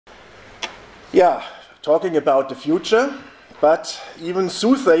Yeah, talking about the future, but even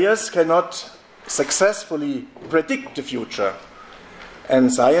soothsayers cannot successfully predict the future.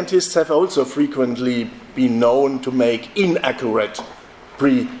 And scientists have also frequently been known to make inaccurate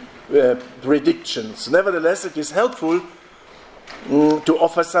predictions. Nevertheless, it is helpful to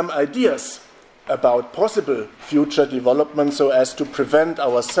offer some ideas about possible future development so as to prevent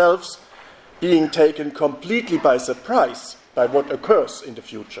ourselves being taken completely by surprise by what occurs in the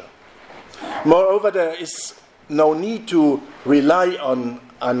future. Moreover, there is no need to rely on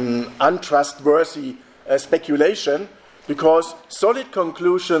an untrustworthy speculation, because solid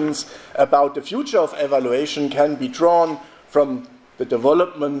conclusions about the future of evaluation can be drawn from the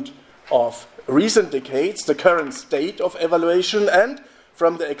development of recent decades, the current state of evaluation, and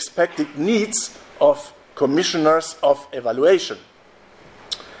from the expected needs of commissioners of evaluation.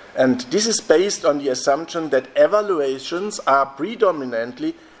 And this is based on the assumption that evaluations are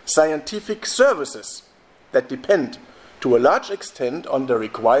predominantly scientific services that depend to a large extent on the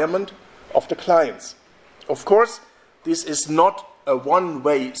requirement of the clients. Of course, this is not a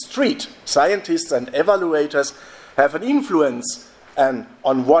one-way street. Scientists and evaluators have an influence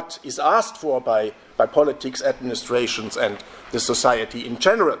on what is asked for by politics, administrations, and the society in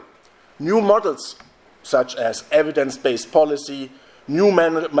general. New models such as evidence-based policy, new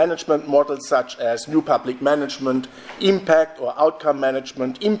management models such as new public management, impact or outcome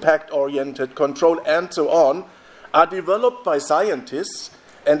management, impact-oriented control, and so on, are developed by scientists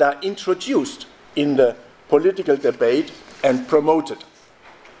and are introduced in the political debate and promoted.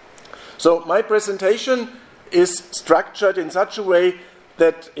 So my presentation is structured in such a way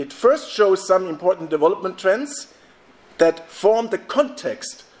that it first shows some important development trends that form the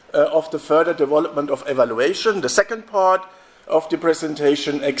context of the further development of evaluation. The second part of the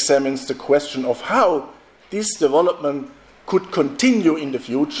presentation examines the question of how this development could continue in the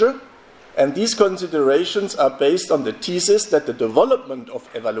future, and these considerations are based on the thesis that the development of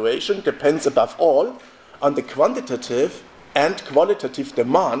evaluation depends above all on the quantitative and qualitative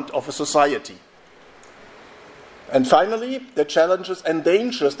demand of a society. And finally, the challenges and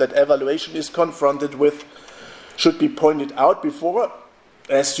dangers that evaluation is confronted with should be pointed out before,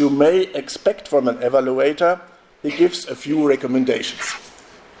 as you may expect from an evaluator, he gives a few recommendations.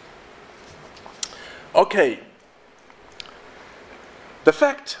 Okay. The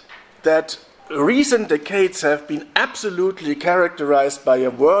fact that recent decades have been absolutely characterized by a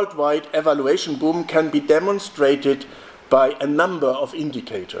worldwide evaluation boom can be demonstrated by a number of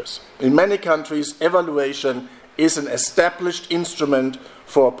indicators. In many countries, evaluation is an established instrument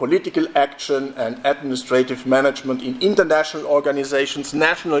for political action and administrative management in international organizations,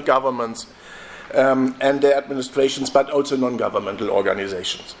 national governments, and their administrations, but also non-governmental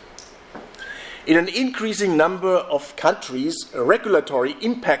organizations. In an increasing number of countries, regulatory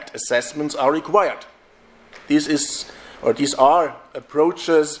impact assessments are required. These are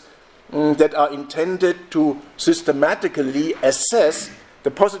approaches that are intended to systematically assess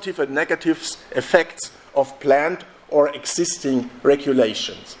the positive and negative effects of planned or existing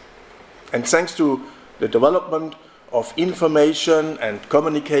regulations. And thanks to the development of information and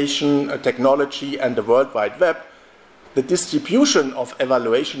communication technology and the World Wide Web, the distribution of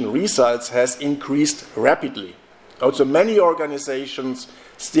evaluation results has increased rapidly. Also, many organizations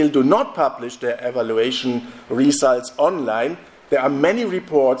still do not publish their evaluation results online. There are many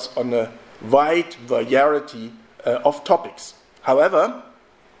reports on a wide variety of topics. However,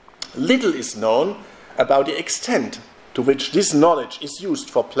 little is known about the extent to which this knowledge is used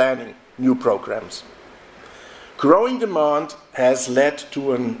for planning new programs. Growing demand has led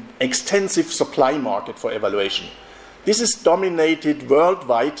to an extensive supply market for evaluation. This is dominated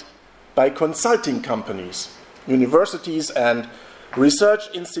worldwide by consulting companies. Universities and research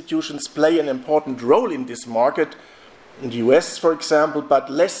institutions play an important role in this market, in the US, for example, but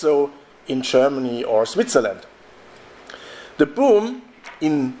less so in Germany or Switzerland. The boom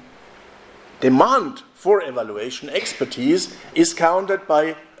in demand for evaluation expertise is countered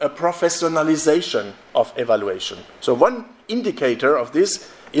by a professionalization of evaluation. So one indicator of this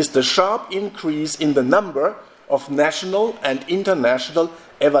is the sharp increase in the number of national and international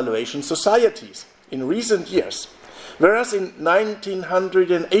evaluation societies in recent years. Whereas in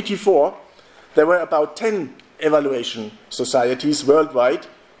 1984 there were about 10 evaluation societies worldwide,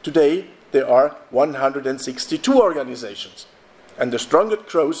 today there are 162 organizations. And the strongest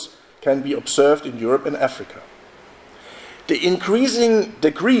growth can be observed in Europe and Africa. The increasing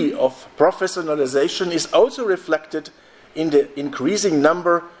degree of professionalization is also reflected in the increasing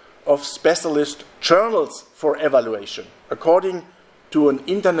number of specialist journals for evaluation. According to an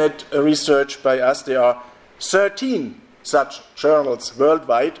internet research by us, there are 13 such journals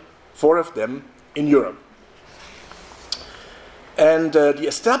worldwide, 4 of them in Europe. And the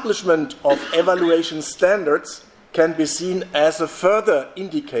establishment of evaluation standards can be seen as a further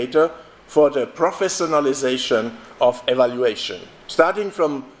indicator for the professionalization of evaluation. Starting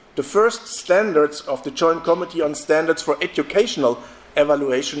from the first standards of the Joint Committee on Standards for Educational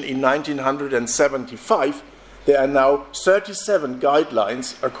Evaluation in 1975, there are now 37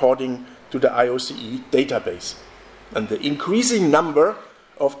 guidelines according to the IOCE database. And the increasing number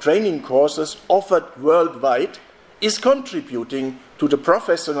of training courses offered worldwide is contributing to the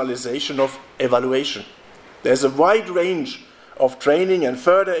professionalization of evaluation. There's a wide range of training and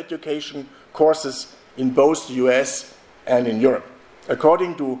further education courses in both the US and in Europe.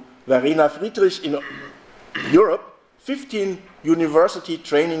 According to Verena Friedrich, in Europe, 15 university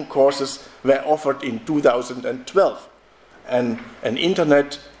training courses were offered in 2012. And an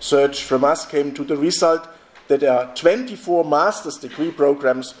internet search from us came to the result that there are 24 master's degree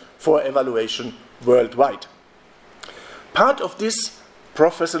programs for evaluation worldwide. Part of this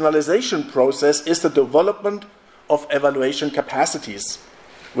professionalization process is the development of evaluation capacities,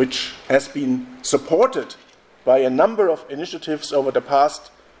 which has been supported by a number of initiatives over the past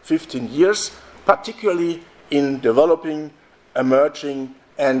 15 years, particularly in developing, emerging,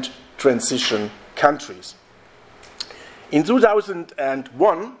 and transition countries. In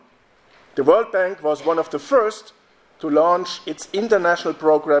 2001, the World Bank was one of the first to launch its International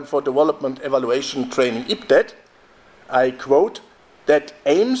Program for Development Evaluation Training, IPDET, I quote, that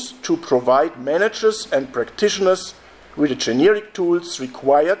aims to provide managers and practitioners with the generic tools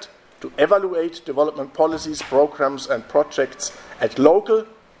required to evaluate development policies, programs, and projects at local,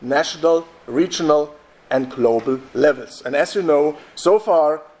 national, regional, and global levels. And as you know, so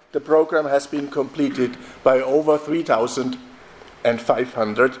far, the program has been completed by over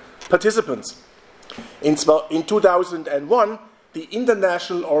 3,500 participants. In 2001, the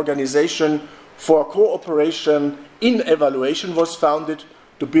International Organization for Cooperation in Evaluation was founded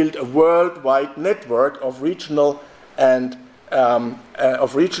to build a worldwide network of regional and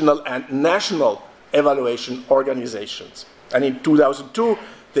national evaluation organizations. And in 2002,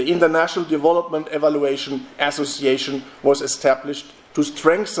 the International Development Evaluation Association was established to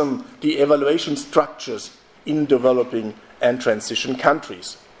strengthen the evaluation structures in developing and transition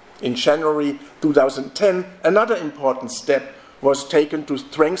countries. In January 2010, another important step was taken to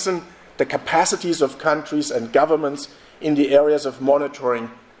strengthen the capacities of countries and governments in the areas of monitoring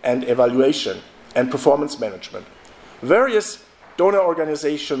and evaluation and performance management. Various donor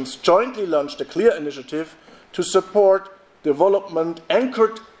organizations jointly launched a clear initiative to support development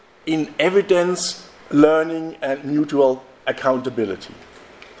anchored in evidence, learning, and mutual accountability.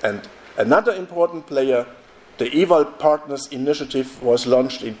 And another important player, the Eval Partners Initiative, was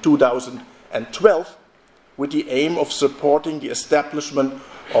launched in 2012 with the aim of supporting the establishment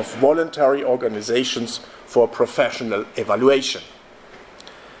of voluntary organizations for professional evaluation.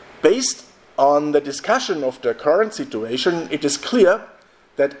 Based on the discussion of the current situation, it is clear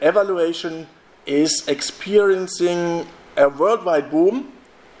that evaluation is experiencing a worldwide boom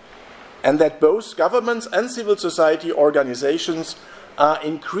and that both governments and civil society organizations are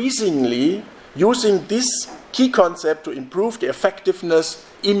increasingly using this key concept to improve the effectiveness,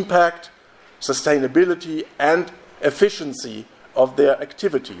 impact, sustainability, and efficiency of their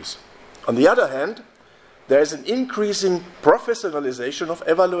activities. On the other hand, there is an increasing professionalization of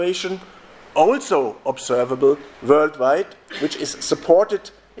evaluation, also observable worldwide, which is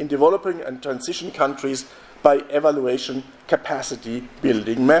supported in developing and transition countries by evaluation capacity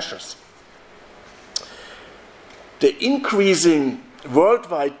building measures. The increasing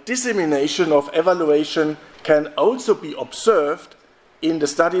worldwide dissemination of evaluation can also be observed in the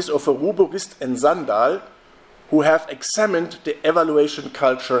studies of Ruborist and Sandal, who have examined the evaluation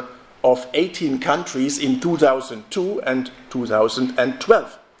culture of 18 countries in 2002 and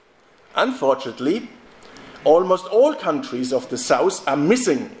 2012. Unfortunately, almost all countries of the South are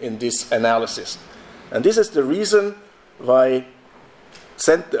missing in this analysis. And this is the reason why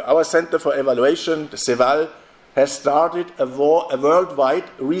our Center for Evaluation, the CEVAL, has started a worldwide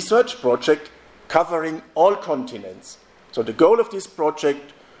research project covering all continents. So the goal of this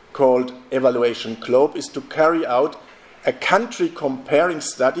project, called Evaluation Globe, is to carry out a country comparing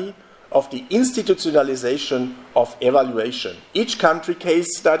study of the institutionalization of evaluation. Each country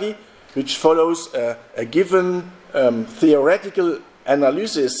case study, which follows a given theoretical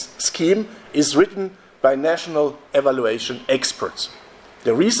analysis scheme, is written by national evaluation experts.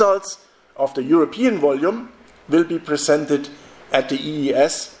 The results of the European volume will be presented at the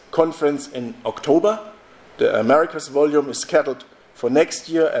EES conference in October. The Americas volume is scheduled for next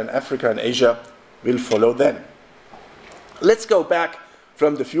year, and Africa and Asia will follow then. Let's go back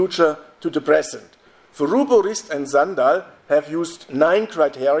from the future to the present. Furubo, Rist, and Sandal have used 9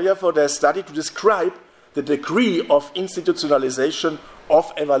 criteria for their study to describe the degree of institutionalization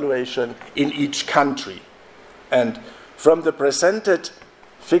of evaluation in each country. And from the presented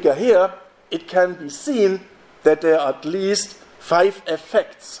figure here, it can be seen that there are at least 5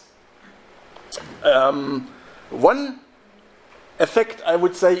 effects. One effect, I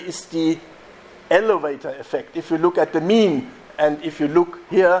would say, is the elevator effect. If you look at the mean and if you look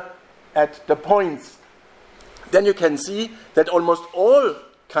here at the points, then you can see that almost all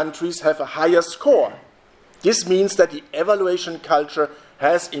countries have a higher score. This means that the evaluation culture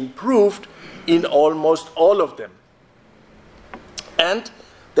has improved in almost all of them. And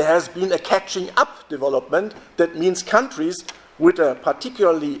there has been a catching up development. That means countries with a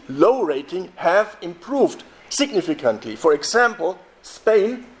particularly low rating have improved significantly. For example,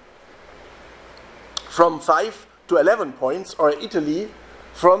 Spain from 5 to 11 points, or Italy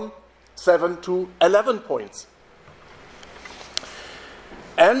from 7 to 11 points.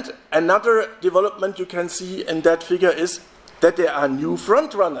 And another development you can see in that figure is that there are new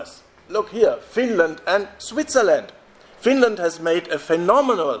frontrunners. Look here, Finland and Switzerland. Finland has made a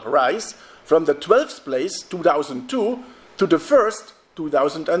phenomenal rise from the 12th place, 2002, to the first,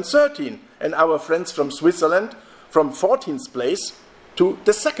 2013. And our friends from Switzerland from 14th place to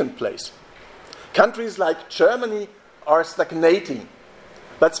the 2nd place. Countries like Germany are stagnating.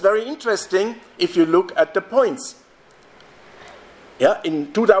 But it's very interesting if you look at the points. Yeah,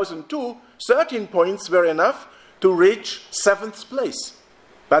 in 2002, 13 points were enough to reach 7th place.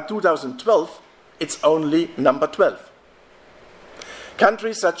 By 2012, it's only number 12.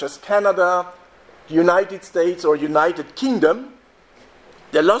 Countries such as Canada, the United States, or United Kingdom,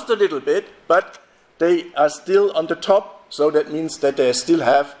 they lost a little bit, but they are still on the top, so that means that they still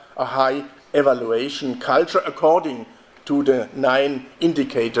have a high evaluation culture according to the 9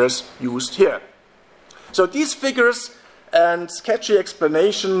 indicators used here. So these figures and sketchy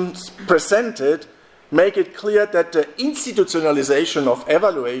explanations presented make it clear that the institutionalization of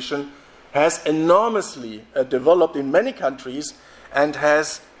evaluation has enormously developed in many countries and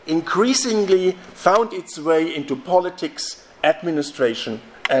has increasingly found its way into politics, administration,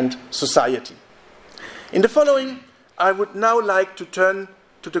 and society. In the following, I would now like to turn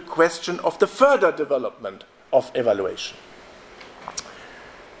to the question of the further development of evaluation.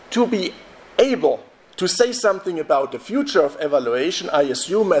 To be able to say something about the future of evaluation, I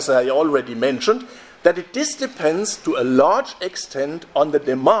assume, as I already mentioned, that this depends to a large extent on the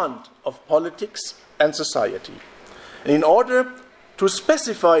demand of politics and society. And in order to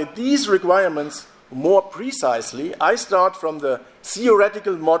specify these requirements more precisely, I start from the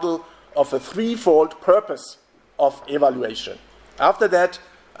theoretical model of a threefold purpose of evaluation. After that,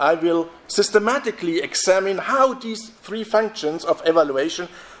 I will systematically examine how these 3 functions of evaluation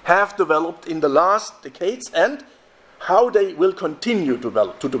have developed in the last decades and how they will continue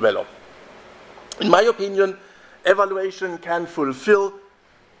to develop. In my opinion, evaluation can fulfill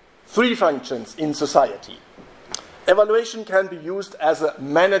 3 functions in society. Evaluation can be used as a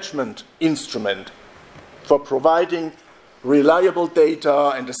management instrument for providing reliable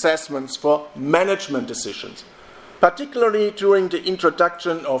data and assessments for management decisions, particularly during the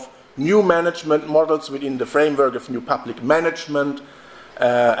introduction of new management models within the framework of new public management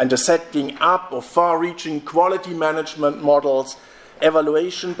and the setting up of far-reaching quality management models.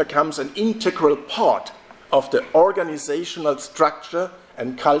 Evaluation becomes an integral part of the organizational structure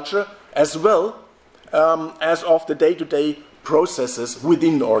and culture, as well as of the day-to-day processes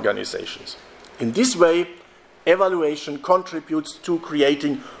within organizations. In this way, evaluation contributes to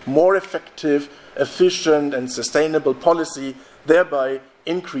creating more effective, efficient, and sustainable policy, thereby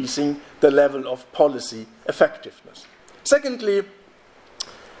increasing the level of policy effectiveness. Secondly,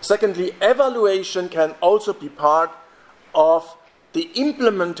 evaluation can also be part of the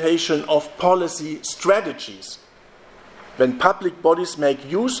implementation of policy strategies. When public bodies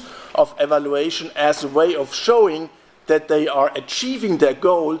make use of evaluation as a way of showing that they are achieving their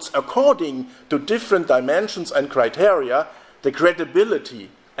goals according to different dimensions and criteria, the credibility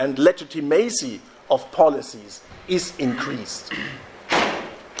and legitimacy of policies is increased.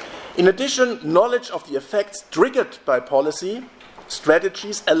 In addition, knowledge of the effects triggered by policy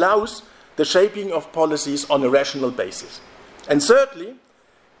strategies allows the shaping of policies on a rational basis. And thirdly,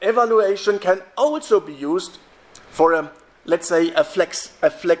 evaluation can also be used for a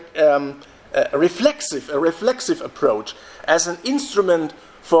reflexive approach as an instrument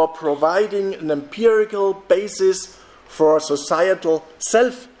for providing an empirical basis for societal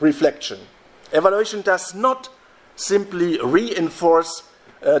self-reflection. Evaluation does not simply reinforce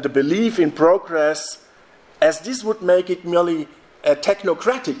the belief in progress, as this would make it merely a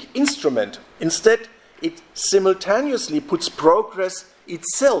technocratic instrument. Instead, it simultaneously puts progress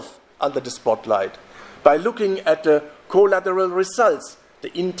itself under the spotlight by looking at the collateral results,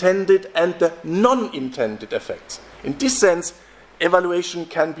 the intended and the non-intended effects. In this sense, evaluation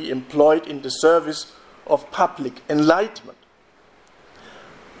can be employed in the service of public enlightenment.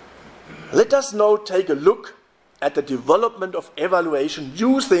 Let us now take a look at the development of evaluation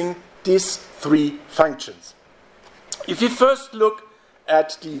using these three functions. If we first look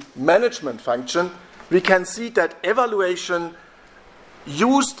at the management function, we can see that evaluation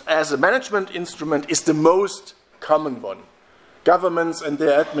used as a management instrument is the most common one. Governments and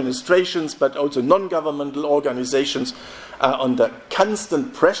their administrations, but also non-governmental organizations, are under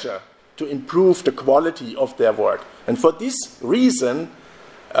constant pressure to improve the quality of their work. And for this reason,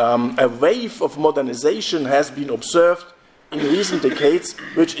 a wave of modernization has been observed in recent decades,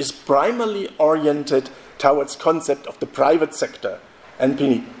 which is primarily oriented towards concept of the private sector and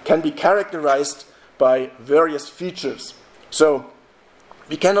can be characterized by various features. So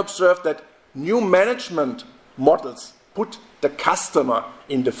we can observe that new management models put the customer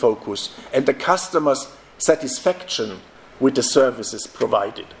in the focus and the customer's satisfaction with the services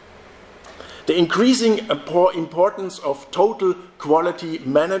provided. The increasing importance of total quality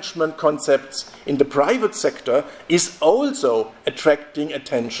management concepts in the private sector is also attracting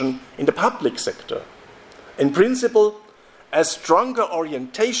attention in the public sector. In principle, a stronger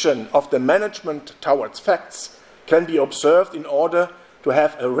orientation of the management towards facts can be observed in order to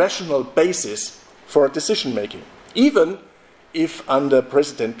have a rational basis for decision-making, even if under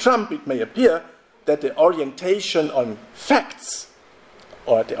President Trump it may appear that the orientation on facts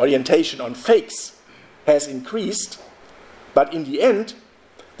or the orientation on fakes has increased, but in the end,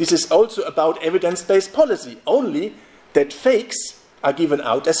 this is also about evidence-based policy, only that fakes are given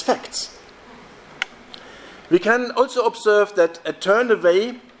out as facts. We can also observe that a turn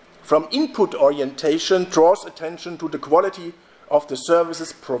away from input orientation draws attention to the quality of the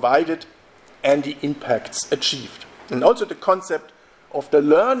services provided and the impacts achieved. And also the concept of the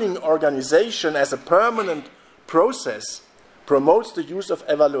learning organization as a permanent process promotes the use of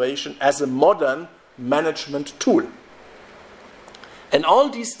evaluation as a modern management tool. And all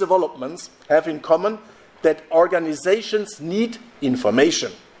these developments have in common that organizations need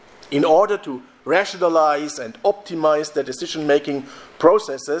information in order to rationalize and optimize their decision-making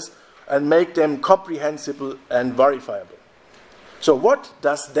processes and make them comprehensible and verifiable. So what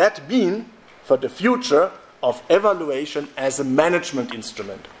does that mean for the future of evaluation as a management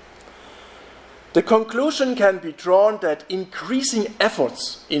instrument? The conclusion can be drawn that increasing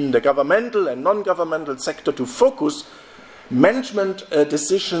efforts in the governmental and non-governmental sector to focus management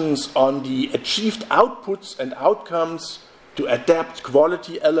decisions on the achieved outputs and outcomes, to adapt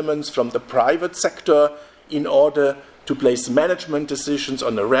quality elements from the private sector in order to place management decisions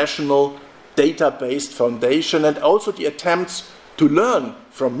on a rational, data-based foundation, and also the attempts to learn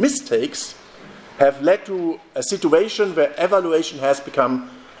from mistakes have led to a situation where evaluation has become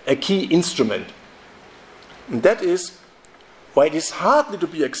a key instrument. And that is why it is hardly to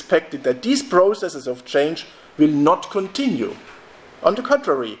be expected that these processes of change will not continue. On the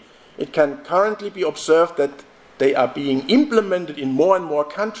contrary, it can currently be observed that they are being implemented in more and more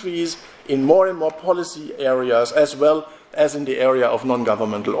countries, in more and more policy areas, as well as in the area of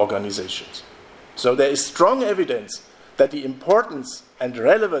non-governmental organizations. So there is strong evidence that the importance and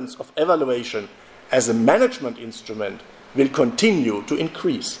relevance of evaluation as a management instrument will continue to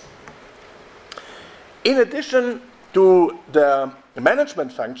increase. In addition to the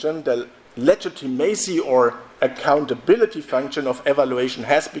management function, the legitimacy or accountability function of evaluation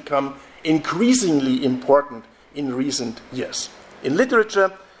has become increasingly important in recent years. In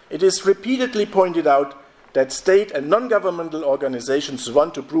literature, it is repeatedly pointed out that state and non-governmental organizations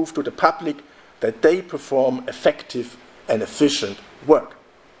want to prove to the public that they perform effective and efficient work.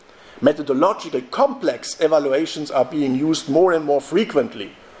 Methodological complex evaluations are being used more and more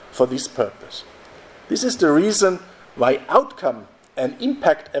frequently for this purpose. This is the reason why outcome and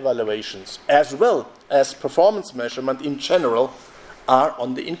impact evaluations, as well as performance measurement in general, are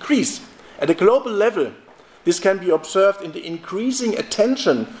on the increase. At a global level, this can be observed in the increasing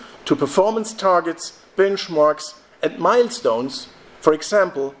attention to performance targets, benchmarks, and milestones, for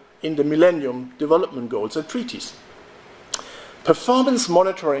example, in the Millennium Development Goals and treaties. Performance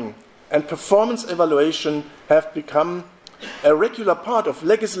monitoring and performance evaluation have become a regular part of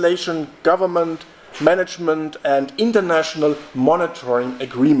legislation, government, management, and international monitoring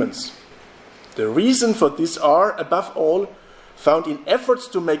agreements. The reason for this are, above all, found in efforts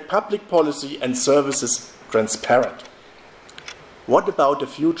to make public policy and services transparent. What about the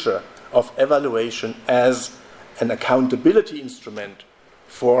future of evaluation as an accountability instrument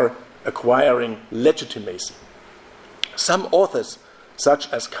for acquiring legitimacy. Some authors, such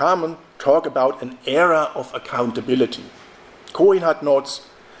as Carmen, talk about an era of accountability. Reinhard notes,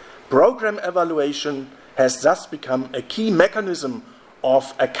 program evaluation has thus become a key mechanism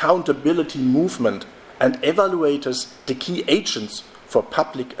of accountability movement and evaluators the key agents for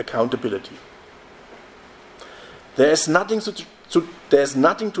public accountability. There is nothing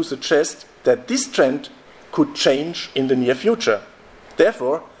to suggest that this trend could change in the near future.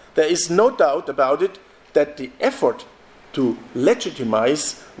 Therefore, there is no doubt about it that the effort to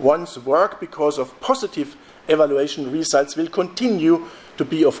legitimize one's work because of positive evaluation results will continue to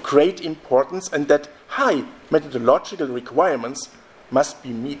be of great importance, and that high methodological requirements must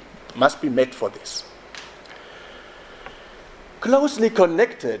be met for this. Closely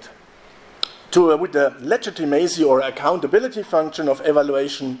connected with the legitimacy or accountability function of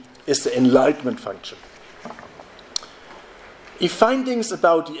evaluation is the enlightenment function. If findings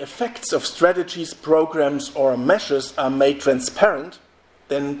about the effects of strategies, programs, or measures are made transparent,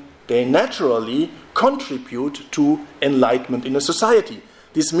 then they naturally contribute to enlightenment in a society.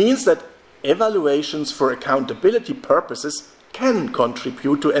 This means that evaluations for accountability purposes can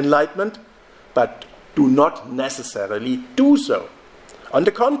contribute to enlightenment, but do not necessarily do so. On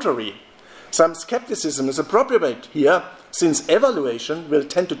the contrary, some skepticism is appropriate here, since evaluation will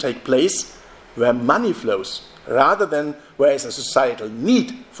tend to take place where money flows, rather than where there is a societal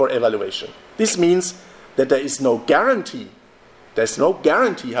need for evaluation. This means that there's no guarantee,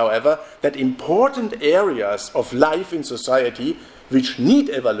 however, that important areas of life in society which need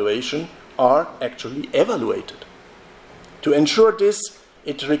evaluation are actually evaluated. To ensure this,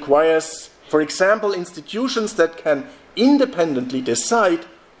 it requires, for example, institutions that can independently decide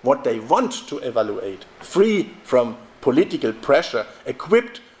what they want to evaluate, free from political pressure,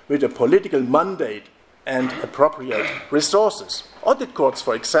 equipped with a political mandate and appropriate resources. Audit courts,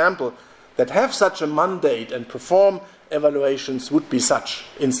 for example, that have such a mandate and perform evaluations would be such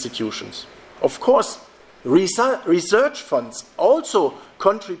institutions. Of course, research funds also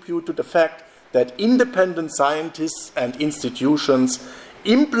contribute to the fact that independent scientists and institutions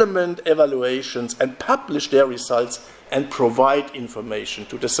implement evaluations and publish their results and provide information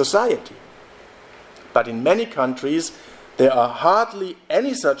to the society. But in many countries, there are hardly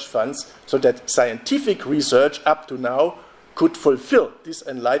any such funds, so that scientific research up to now could fulfill this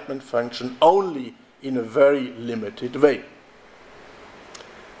enlightenment function only in a very limited way.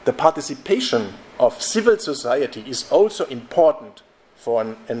 The participation of civil society is also important for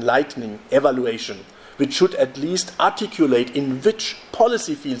an enlightening evaluation, which should at least articulate in which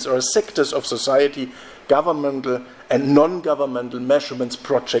policy fields or sectors of society governmental and non-governmental measurements,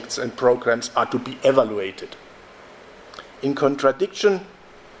 projects and programs are to be evaluated. In contradiction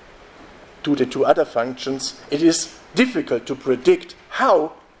to the two other functions, it is difficult to predict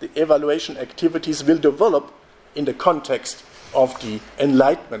how the evaluation activities will develop in the context of the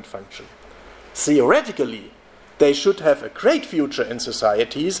enlightenment function. Theoretically, they should have a great future in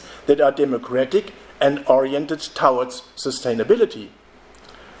societies that are democratic and oriented towards sustainability.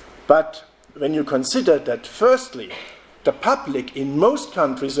 But when you consider that, firstly, the public in most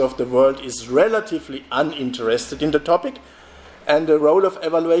countries of the world is relatively uninterested in the topic and the role of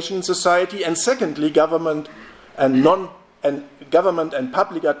evaluation in society, and secondly, government and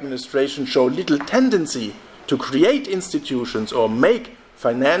public administration show little tendency to create institutions or make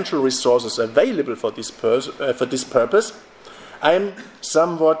financial resources available for this purpose, I am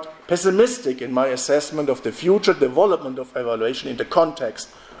somewhat pessimistic in my assessment of the future development of evaluation in the context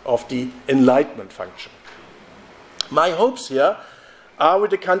of the enlightenment function. My hopes here are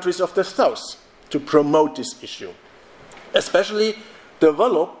with the countries of the South to promote this issue, especially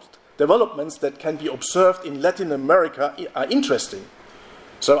developments that can be observed in Latin America are interesting.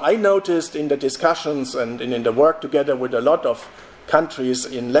 So I noticed in the discussions and in the work together with a lot of countries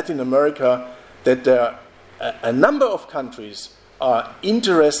in Latin America that a number of countries are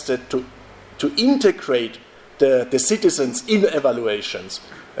interested to integrate the citizens in evaluations,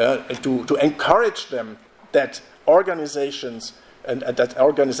 to encourage them that organizations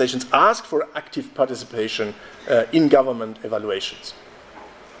ask for active participation in government evaluations.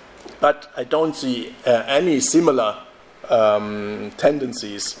 But I don't see any similar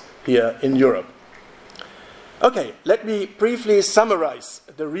tendencies here in Europe. Okay, let me briefly summarize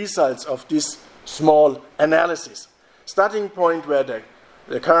the results of this small analysis. Starting point were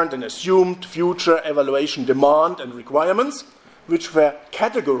the current and assumed future evaluation demand and requirements, which were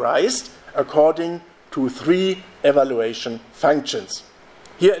categorized according to 3 evaluation functions.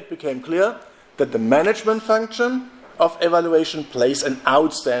 Here it became clear that the management function of evaluation plays an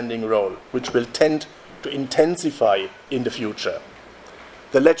outstanding role, which will tend to intensify in the future.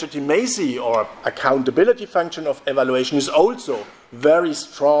 The legitimacy or accountability function of evaluation is also very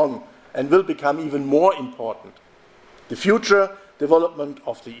strong and will become even more important. The future development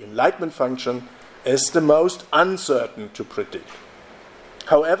of the enlightenment function is the most uncertain to predict.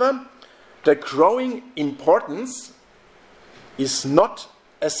 However, the growing importance is not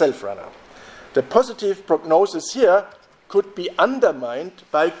a self-runner. The positive prognosis here could be undermined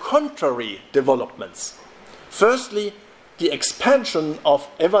by contrary developments. Firstly, the expansion of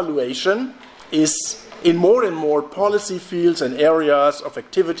evaluation is in more and more policy fields and areas of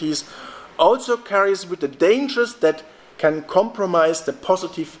activities also carries with the dangers that can compromise the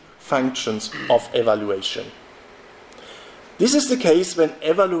positive functions of evaluation. This is the case when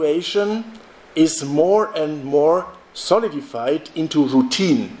evaluation is more and more solidified into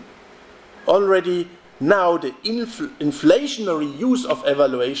routine. Already now the inflationary use of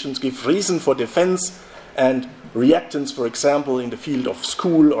evaluations give reason for defense and reactance, for example, in the field of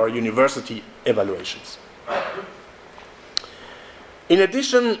school or university evaluations. In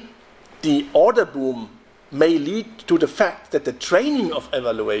addition, the order boom may lead to the fact that the training of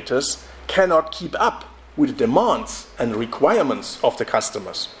evaluators cannot keep up with the demands and requirements of the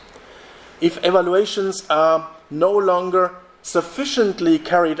customers. If evaluations are no longer sufficiently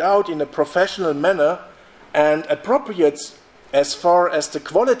carried out in a professional manner and appropriate as far as the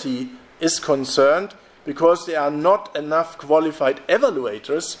quality is concerned, because there are not enough qualified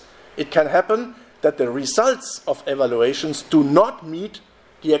evaluators, it can happen that the results of evaluations do not meet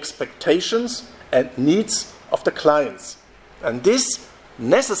the expectations and needs of the clients. And this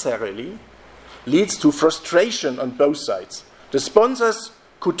necessarily leads to frustration on both sides. The sponsors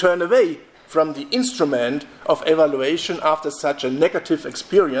could turn away from the instrument of evaluation after such a negative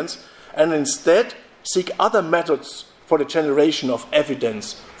experience and instead seek other methods for the generation of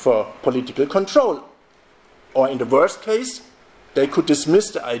evidence for political control. Or in the worst case, they could dismiss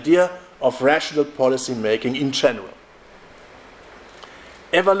the idea of rational policy making in general.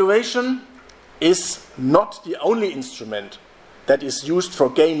 Evaluation is not the only instrument that is used for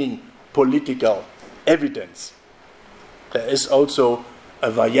gaining political evidence. There is also a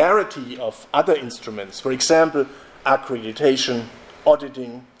variety of other instruments, for example, accreditation,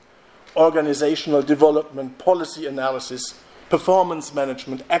 auditing, organizational development, policy analysis, performance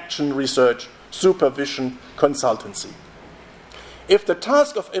management, action research, supervision, consultancy. If the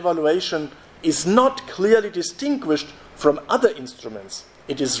task of evaluation is not clearly distinguished from other instruments,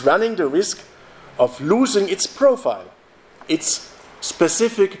 it is running the risk of losing its profile, its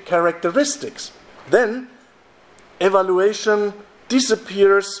specific characteristics. Then evaluation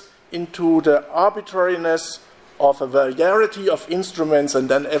disappears into the arbitrariness of a variety of instruments, and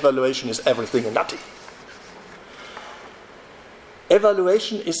then evaluation is everything and nothing.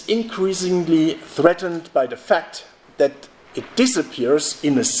 Evaluation is increasingly threatened by the fact that it disappears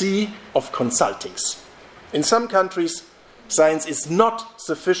in a sea of consultings. In some countries, science is not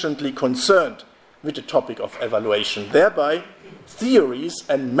sufficiently concerned with the topic of evaluation. Thereby, theories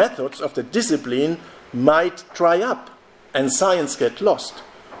and methods of the discipline might dry up and science get lost.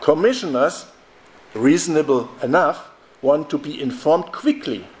 Commissioners, reasonable enough, want to be informed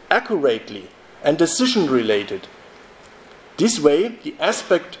quickly, accurately, and decision-related. This way, the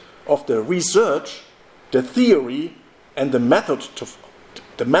aspect of the research, the theory, and the method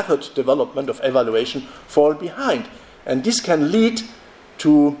development of evaluation fall behind. And this can lead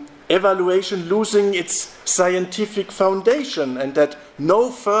to evaluation losing its scientific foundation and that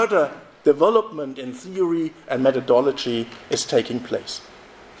no further development in theory and methodology is taking place.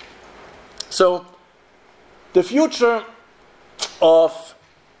 So, the future of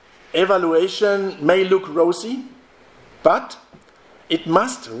evaluation may look rosy, but it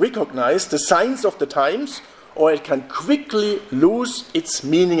must recognize the signs of the times, or it can quickly lose its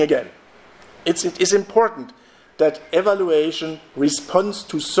meaning again. It is important that evaluation responds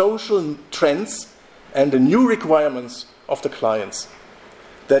to social trends and the new requirements of the clients.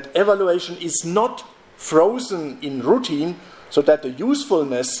 That evaluation is not frozen in routine, so that the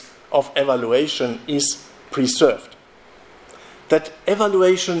usefulness of evaluation is preserved. That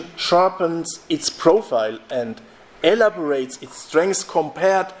evaluation sharpens its profile and elaborates its strengths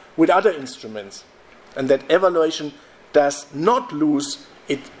compared with other instruments, and that evaluation does not lose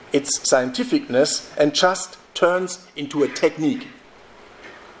its scientificness and just turns into a technique,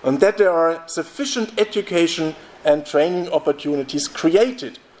 and that there are sufficient education and training opportunities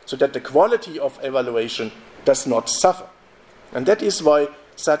created so that the quality of evaluation does not suffer. And that is why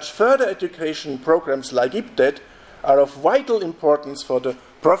such further education programs like IPDET are of vital importance for the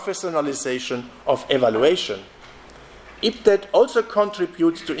professionalization of evaluation. IPDET also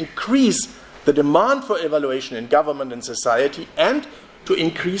contributes to increase the demand for evaluation in government and society, and to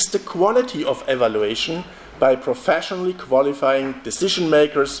increase the quality of evaluation by professionally qualifying decision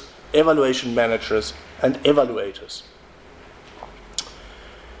makers, evaluation managers, and evaluators.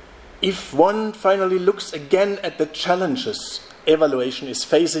 If one finally looks again at the challenges evaluation is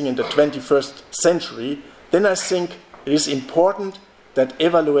facing in the 21st century, then I think it is important that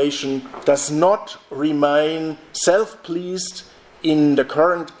evaluation does not remain self-pleased in the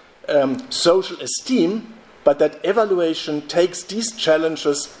current social esteem, but that evaluation takes these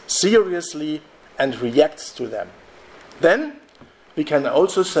challenges seriously and reacts to them. Then we can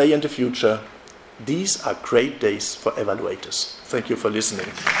also say in the future, these are great days for evaluators. Thank you for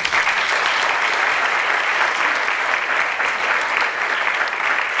listening.